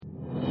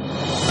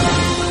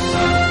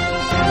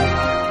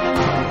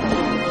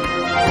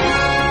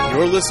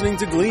listening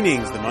to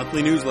Gleanings, the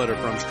monthly newsletter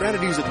from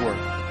Strategies at Work,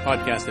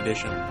 podcast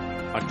edition,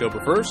 October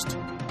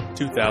 1st,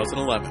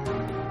 2011.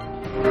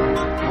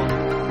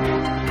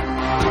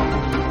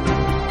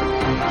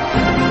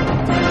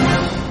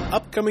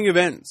 Upcoming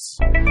events.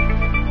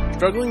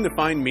 Struggling to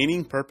find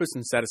meaning, purpose,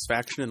 and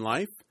satisfaction in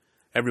life?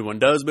 Everyone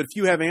does, but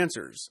few have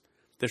answers.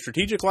 The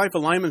Strategic Life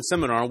Alignment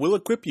Seminar will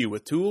equip you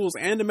with tools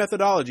and a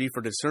methodology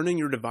for discerning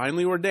your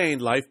divinely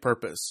ordained life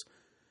purpose.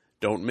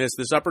 Don't miss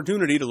this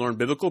opportunity to learn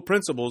biblical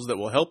principles that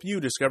will help you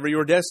discover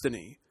your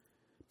destiny.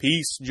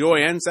 Peace, joy,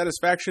 and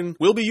satisfaction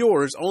will be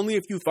yours only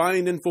if you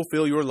find and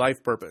fulfill your life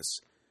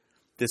purpose.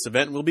 This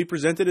event will be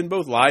presented in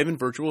both live and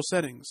virtual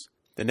settings.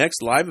 The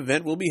next live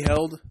event will be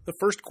held the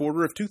first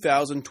quarter of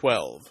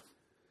 2012.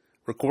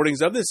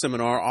 Recordings of this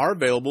seminar are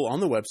available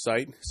on the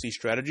website,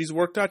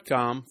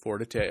 cstrategieswork.com for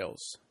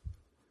details.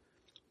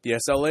 The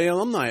SLA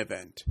Alumni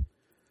Event.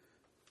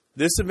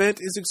 This event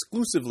is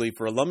exclusively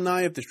for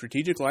alumni of the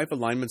Strategic Life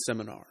Alignment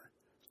Seminar.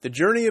 The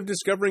journey of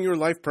discovering your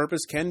life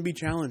purpose can be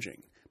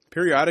challenging.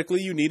 Periodically,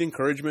 you need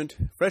encouragement,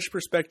 fresh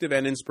perspective,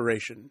 and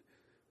inspiration.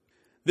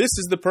 This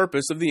is the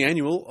purpose of the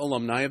annual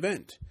alumni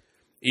event.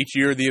 Each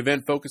year, the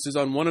event focuses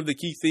on one of the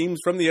key themes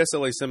from the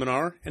SLA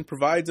seminar and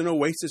provides an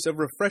oasis of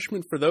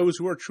refreshment for those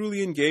who are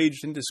truly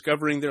engaged in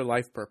discovering their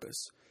life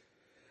purpose.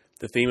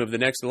 The theme of the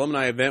next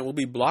alumni event will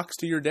be Blocks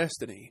to Your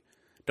Destiny.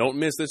 Don't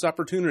miss this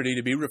opportunity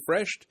to be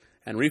refreshed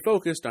and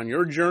refocused on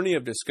your journey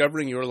of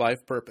discovering your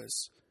life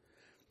purpose.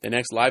 The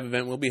next live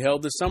event will be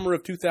held the summer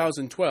of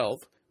 2012.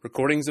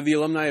 Recordings of the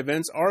alumni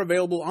events are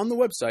available on the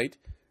website,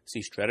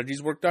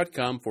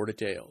 cstrategieswork.com for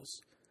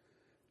details.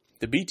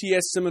 The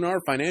BTS Seminar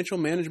Financial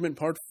Management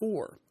Part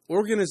 4,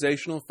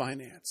 Organizational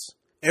Finance.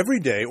 Every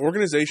day,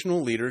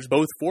 organizational leaders,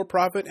 both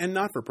for-profit and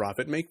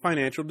not-for-profit, make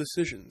financial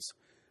decisions.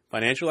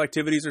 Financial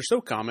activities are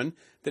so common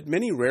that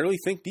many rarely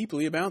think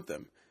deeply about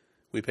them.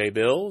 We pay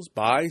bills,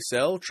 buy,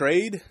 sell,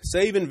 trade,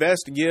 save,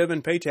 invest, give,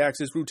 and pay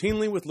taxes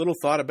routinely with little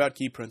thought about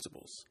key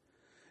principles.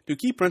 Do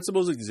key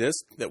principles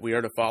exist that we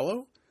are to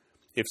follow?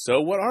 If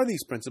so, what are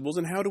these principles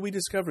and how do we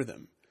discover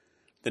them?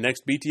 The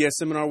next BTS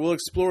seminar will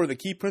explore the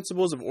key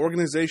principles of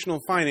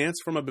organizational finance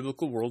from a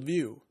biblical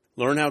worldview.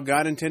 Learn how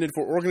God intended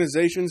for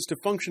organizations to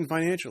function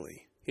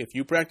financially. If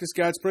you practice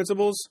God's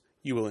principles,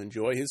 you will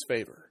enjoy His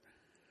favor.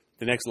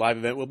 The next live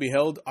event will be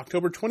held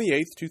October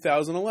 28th,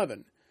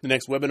 2011. The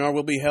next webinar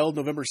will be held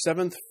November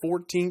 7th,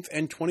 14th,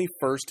 and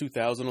 21st,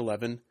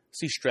 2011.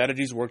 See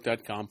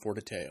strategieswork.com for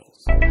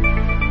details.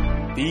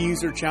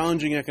 These are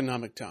challenging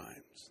economic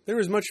times. There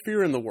is much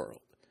fear in the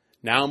world.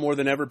 Now more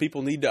than ever,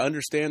 people need to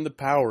understand the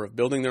power of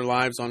building their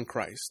lives on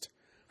Christ.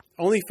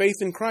 Only faith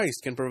in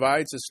Christ can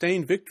provide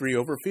sustained victory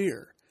over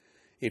fear.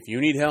 If you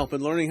need help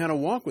in learning how to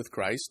walk with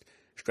Christ,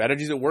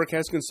 Strategies at Work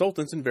has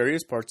consultants in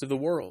various parts of the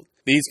world.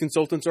 These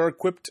consultants are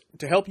equipped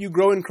to help you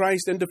grow in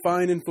Christ and to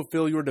find and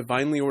fulfill your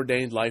divinely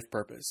ordained life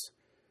purpose.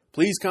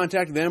 Please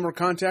contact them or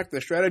contact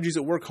the Strategies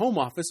at Work home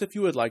office if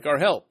you would like our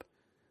help.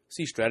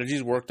 See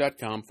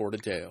strategieswork.com for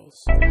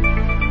details.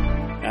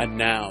 And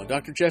now,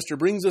 Dr. Chester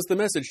brings us the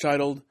message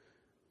titled,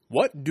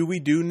 What Do We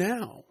Do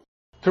Now?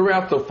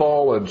 Throughout the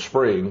fall and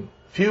spring,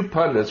 few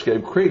pundits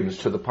gave credence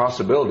to the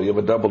possibility of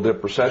a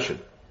double-dip recession.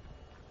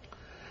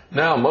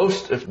 Now,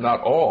 most, if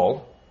not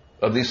all,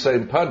 of these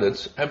same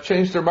pundits have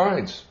changed their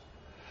minds.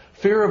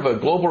 Fear of a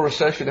global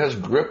recession has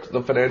gripped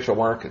the financial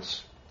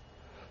markets.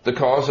 The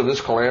cause of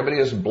this calamity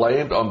is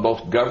blamed on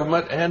both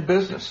government and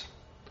business.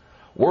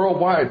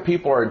 Worldwide,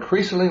 people are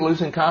increasingly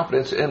losing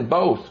confidence in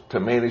both to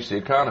manage the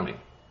economy.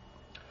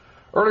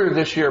 Earlier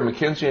this year,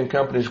 McKinsey &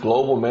 Company's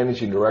Global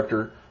Managing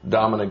Director,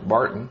 Dominic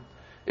Barton,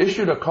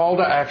 issued a call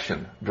to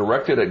action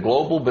directed at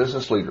global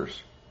business leaders.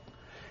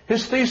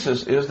 His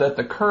thesis is that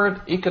the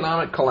current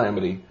economic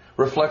calamity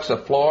reflects a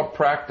flawed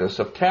practice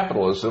of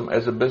capitalism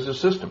as a business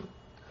system.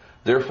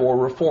 Therefore,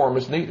 reform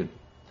is needed.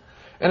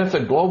 And if the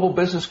global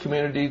business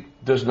community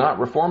does not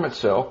reform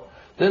itself,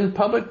 then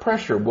public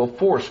pressure will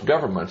force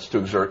governments to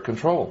exert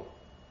control.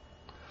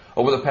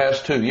 Over the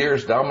past 2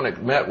 years, Dominic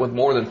met with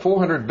more than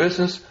 400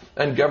 business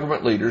and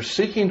government leaders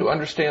seeking to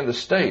understand the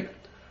state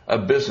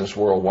of business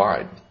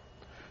worldwide.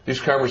 These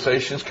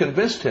conversations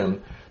convinced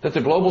him that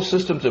the global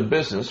systems of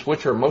business,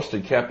 which are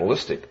mostly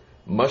capitalistic,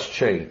 must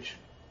change.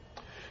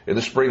 In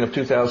the spring of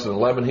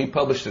 2011, he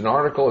published an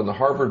article in the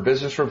Harvard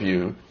Business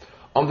Review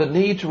on the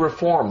need to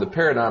reform the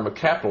paradigm of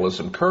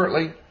capitalism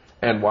currently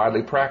and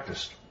widely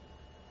practiced.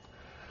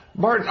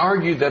 Barton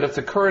argued that if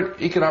the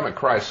current economic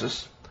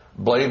crisis,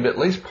 blamed at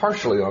least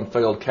partially on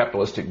failed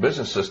capitalistic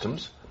business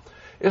systems,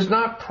 is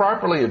not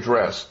properly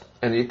addressed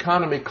and the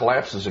economy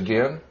collapses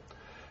again,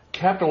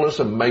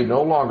 capitalism may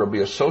no longer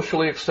be a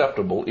socially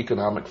acceptable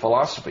economic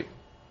philosophy.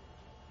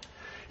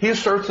 He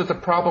asserts that the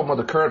problem with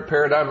the current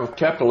paradigm of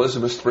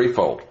capitalism is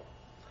threefold.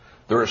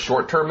 There is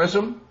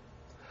short-termism.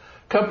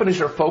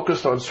 Companies are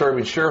focused on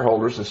serving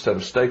shareholders instead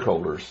of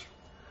stakeholders,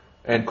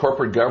 and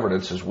corporate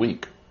governance is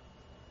weak.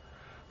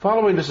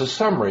 Following is a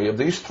summary of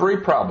these three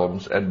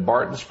problems and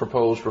Barton's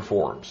proposed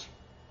reforms.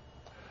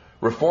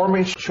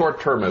 Reforming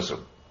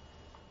short-termism.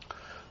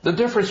 The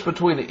difference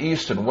between the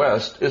East and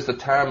West is the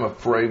time of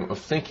frame of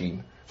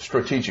thinking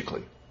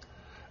strategically.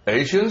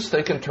 Asians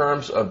think in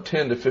terms of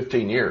 10 to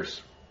 15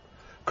 years.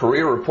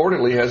 Korea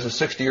reportedly has a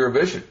 60-year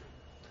vision.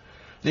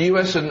 The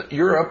U.S. and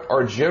Europe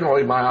are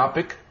generally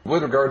myopic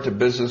with regard to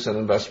business and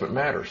investment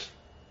matters.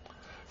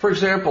 For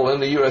example,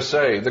 in the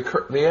USA,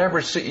 the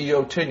average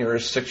CEO tenure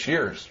is 6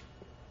 years.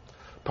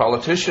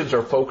 Politicians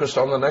are focused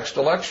on the next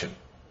election.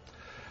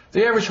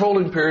 The average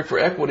holding period for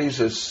equities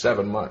is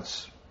 7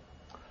 months.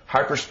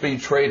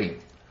 Hyperspeed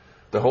trading,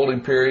 the holding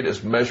period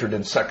is measured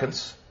in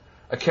seconds,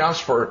 accounts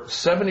for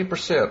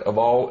 70% of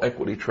all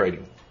equity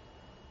trading.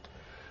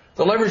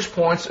 The leverage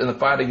points in the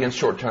fight against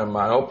short-term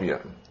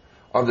myopia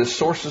are the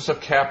sources of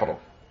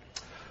capital.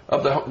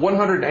 Of the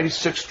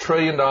 $186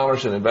 trillion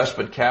in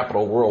investment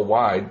capital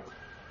worldwide,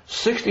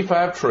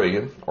 $65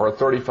 trillion, or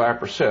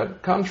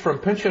 35%, comes from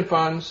pension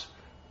funds,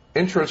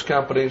 insurance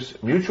companies,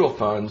 mutual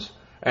funds,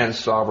 and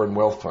sovereign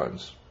wealth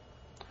funds.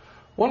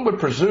 One would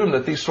presume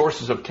that these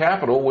sources of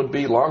capital would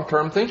be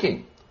long-term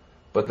thinking,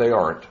 but they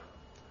aren't.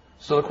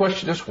 So the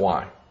question is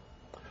why?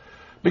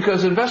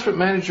 Because investment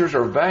managers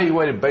are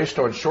evaluated based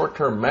on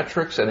short-term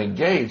metrics and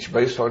engaged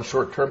based on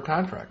short-term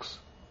contracts.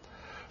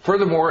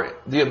 Furthermore,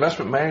 the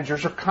investment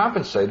managers are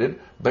compensated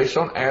based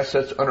on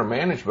assets under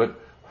management,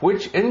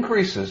 which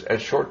increases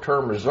as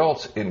short-term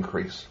results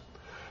increase.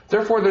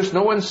 Therefore, there's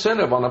no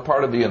incentive on the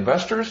part of the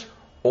investors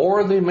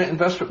or the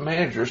investment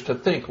managers to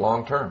think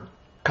long-term.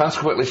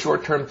 Consequently,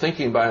 short-term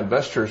thinking by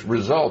investors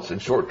results in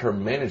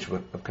short-term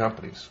management of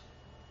companies.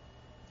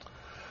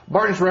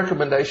 Barton's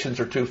recommendations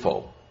are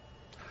twofold.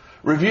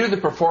 Review the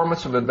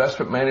performance of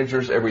investment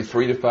managers every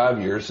 3 to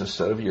 5 years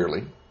instead of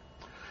yearly.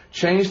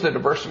 Change the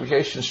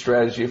diversification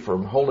strategy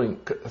from holding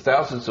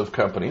thousands of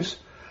companies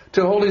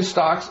to holding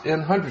stocks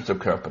in hundreds of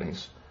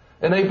companies,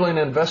 enabling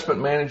investment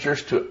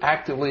managers to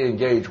actively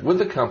engage with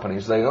the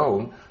companies they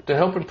own to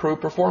help improve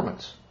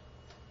performance.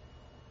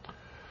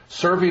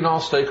 Serving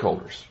all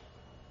stakeholders.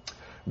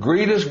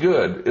 Greed is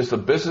good is the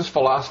business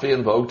philosophy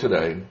in vogue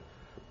today,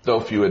 though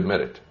few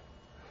admit it.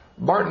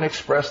 Barton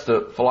expressed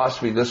the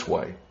philosophy this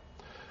way: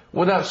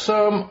 without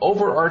some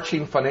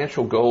overarching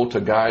financial goal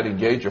to guide and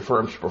gauge a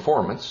firm's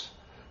performance,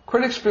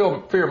 critics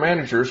fear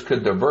managers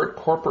could divert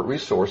corporate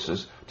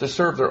resources to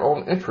serve their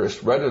own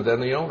interests rather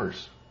than the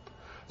owners.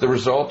 The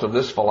result of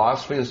this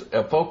philosophy is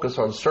a focus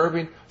on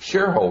serving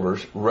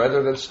shareholders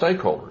rather than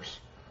stakeholders,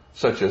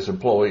 such as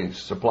employees,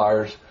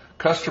 suppliers,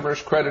 customers,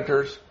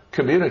 creditors,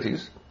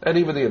 communities, and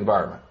even the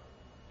environment.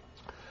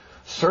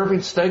 Serving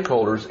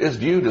stakeholders is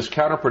viewed as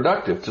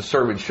counterproductive to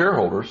serving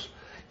shareholders,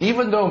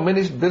 even though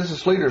many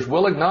business leaders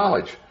will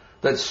acknowledge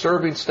that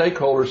serving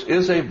stakeholders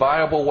is a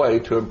viable way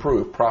to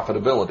improve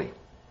profitability.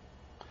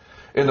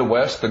 In the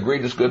West, the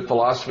greed is good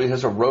philosophy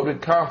has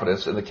eroded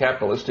confidence in the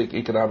capitalistic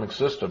economic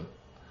system.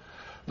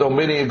 Though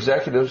many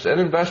executives and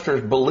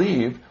investors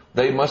believe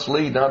they must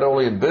lead not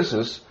only in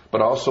business,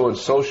 but also in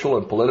social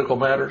and political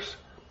matters,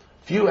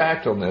 few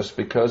act on this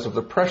because of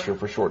the pressure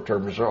for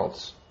short-term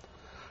results.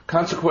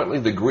 Consequently,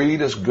 the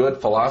greed is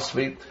good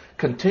philosophy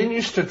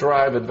continues to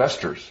drive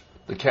investors,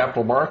 the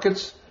capital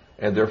markets,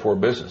 and therefore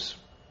business.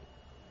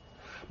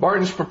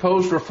 Barton's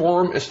proposed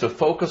reform is to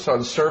focus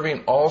on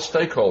serving all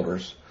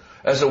stakeholders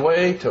as a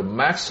way to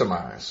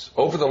maximize,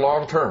 over the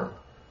long term,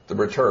 the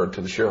return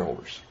to the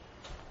shareholders.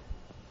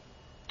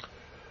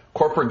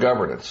 Corporate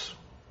governance.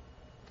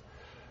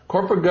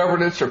 Corporate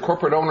governance or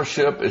corporate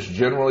ownership is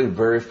generally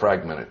very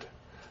fragmented.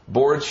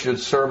 Boards should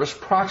serve as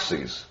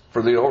proxies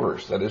for the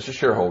owners, that is, the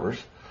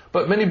shareholders,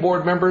 but many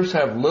board members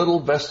have little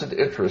vested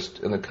interest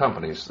in the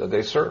companies that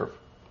they serve.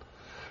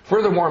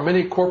 Furthermore,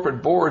 many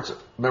corporate boards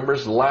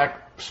members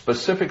lack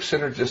specific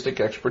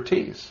synergistic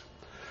expertise.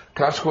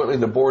 Consequently,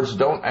 the boards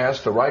don't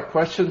ask the right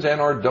questions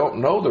and or don't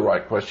know the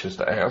right questions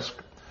to ask,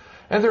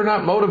 and they're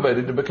not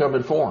motivated to become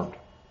informed.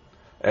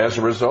 As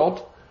a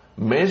result,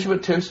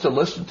 management tends to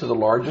listen to the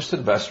largest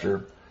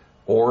investor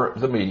or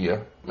the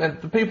media and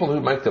the people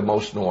who make the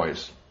most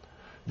noise.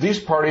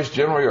 These parties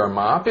generally are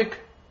myopic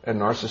and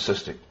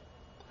narcissistic.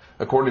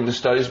 According to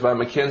studies by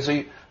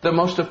McKinsey, the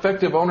most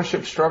effective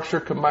ownership structure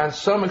combines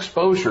some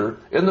exposure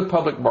in the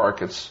public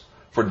markets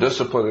for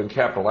discipline and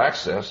capital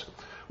access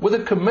with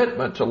a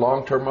commitment to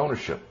long-term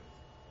ownership.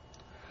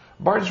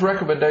 Barton's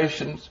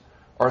recommendations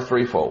are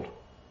threefold.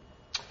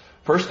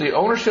 First, the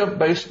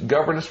ownership-based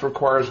governance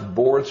requires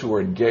boards who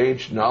are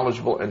engaged,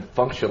 knowledgeable, and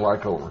function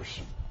like owners.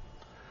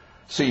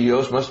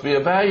 CEOs must be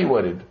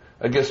evaluated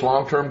against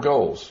long-term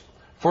goals.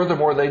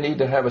 Furthermore, they need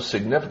to have a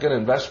significant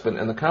investment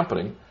in the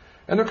company,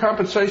 and their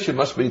compensation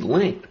must be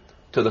linked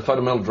to the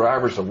fundamental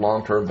drivers of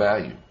long-term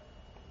value.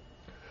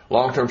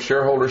 Long-term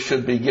shareholders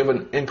should be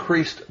given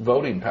increased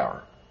voting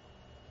power.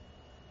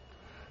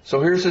 So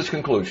here's his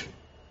conclusion.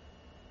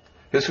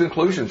 His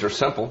conclusions are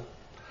simple.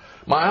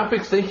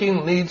 Myopic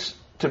thinking needs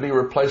to be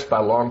replaced by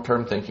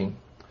long-term thinking.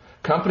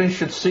 Companies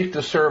should seek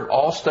to serve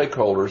all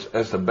stakeholders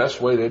as the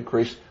best way to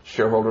increase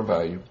shareholder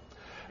value.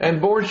 And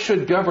boards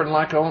should govern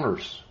like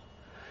owners.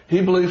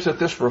 He believes that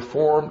this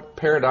reformed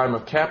paradigm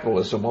of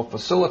capitalism will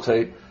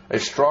facilitate a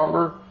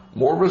stronger,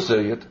 more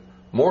resilient,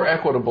 more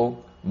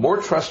equitable, more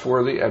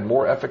trustworthy, and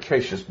more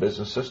efficacious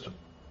business system.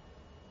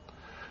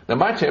 Now,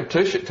 my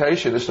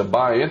temptation is to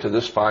buy into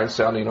this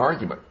fine-sounding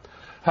argument.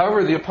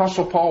 However, the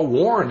Apostle Paul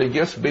warned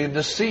against being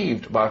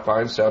deceived by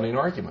fine-sounding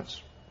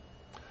arguments.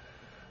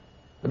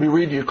 Let me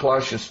read you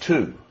Colossians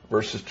 2,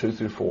 verses 2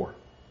 through 4.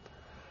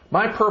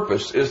 My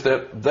purpose is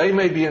that they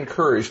may be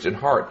encouraged in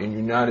heart and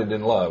united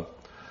in love,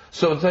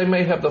 so that they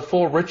may have the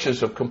full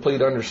riches of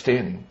complete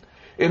understanding,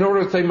 in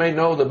order that they may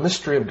know the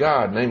mystery of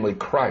God, namely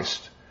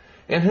Christ,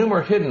 in whom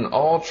are hidden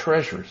all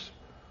treasures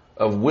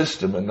of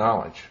wisdom and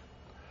knowledge.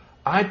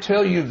 I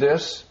tell you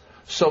this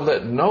so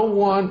that no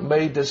one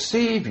may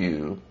deceive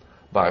you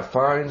by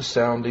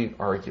fine-sounding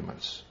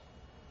arguments.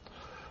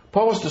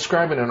 Paul is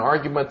describing an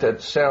argument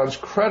that sounds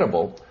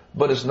credible,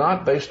 but is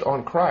not based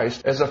on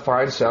Christ as a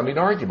fine-sounding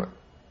argument.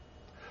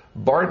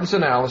 Barton's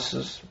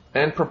analysis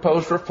and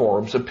proposed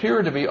reforms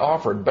appear to be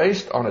offered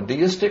based on a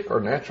deistic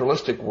or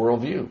naturalistic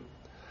worldview.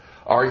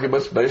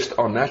 Arguments based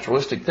on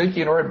naturalistic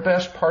thinking are at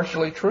best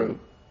partially true.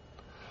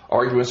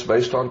 Arguments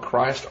based on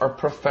Christ are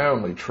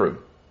profoundly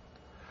true.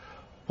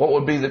 What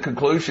would be the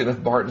conclusion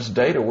if Barton's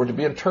data were to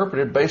be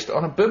interpreted based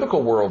on a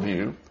biblical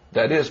worldview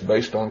that is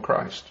based on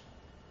Christ?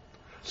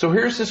 So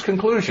here's his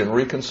conclusion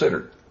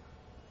reconsidered.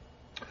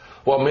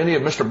 While many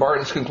of Mr.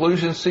 Barton's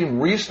conclusions seem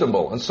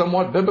reasonable and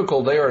somewhat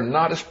biblical, they are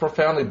not as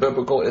profoundly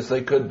biblical as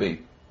they could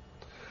be.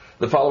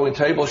 The following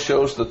table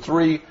shows the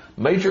three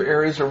major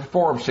areas of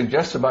reform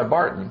suggested by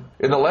Barton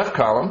in the left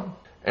column,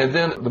 and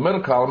then the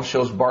middle column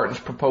shows Barton's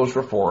proposed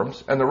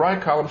reforms, and the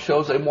right column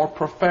shows a more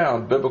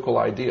profound biblical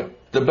idea.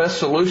 The best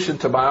solution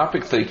to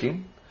myopic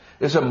thinking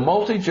is a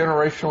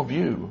multi-generational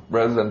view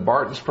rather than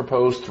Barton's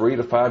proposed 3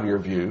 to 5 year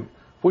view,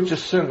 which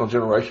is single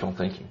generational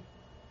thinking.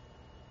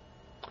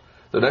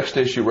 The next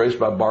issue raised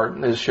by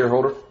Barton is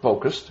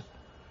shareholder-focused.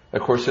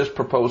 Of course, his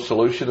proposed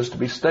solution is to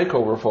be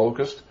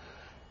stakeholder-focused.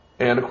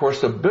 And, of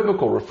course, the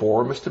biblical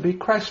reform is to be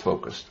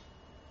Christ-focused.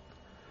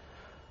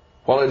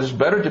 While it is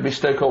better to be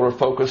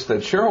stakeholder-focused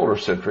than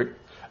shareholder-centric,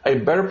 a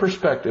better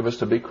perspective is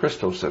to be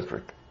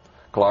Christocentric.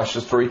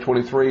 Colossians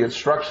 3:23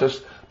 instructs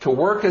us to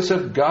work as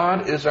if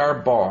God is our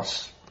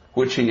boss,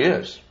 which He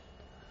is.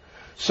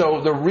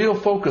 So the real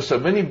focus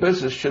of any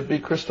business should be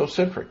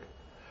Christocentric.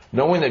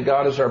 Knowing that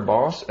God is our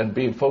boss and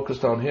being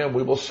focused on Him,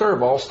 we will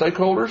serve all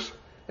stakeholders,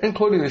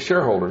 including the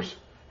shareholders,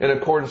 in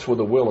accordance with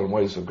the will and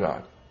ways of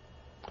God.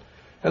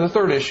 And the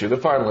third issue, the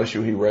final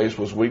issue he raised,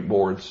 was weak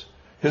boards.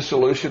 His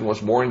solution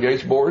was more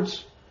engaged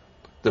boards.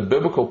 The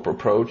biblical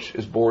approach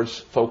is boards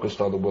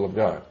focused on the will of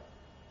God.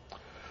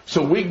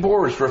 So weak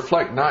boards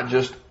reflect not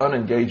just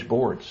unengaged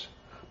boards,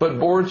 but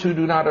boards who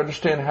do not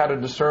understand how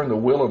to discern the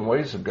will and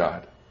ways of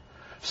God.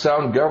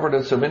 Sound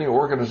governance of any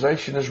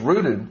organization is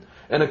rooted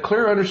in a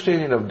clear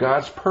understanding of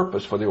God's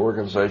purpose for the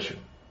organization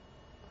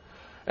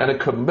and a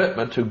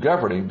commitment to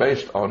governing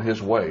based on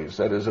His ways.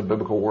 That is a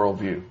biblical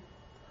worldview.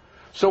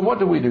 So what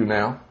do we do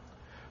now?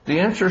 The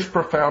answer is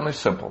profoundly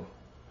simple.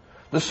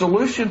 The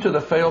solution to the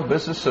failed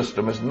business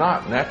system is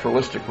not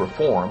naturalistic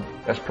reform,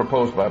 as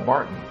proposed by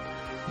Barton,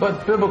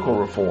 but biblical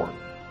reform.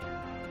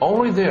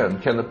 Only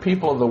then can the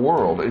people of the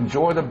world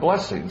enjoy the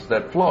blessings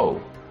that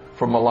flow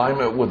from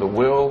alignment with the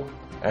will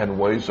and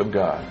ways of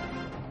God.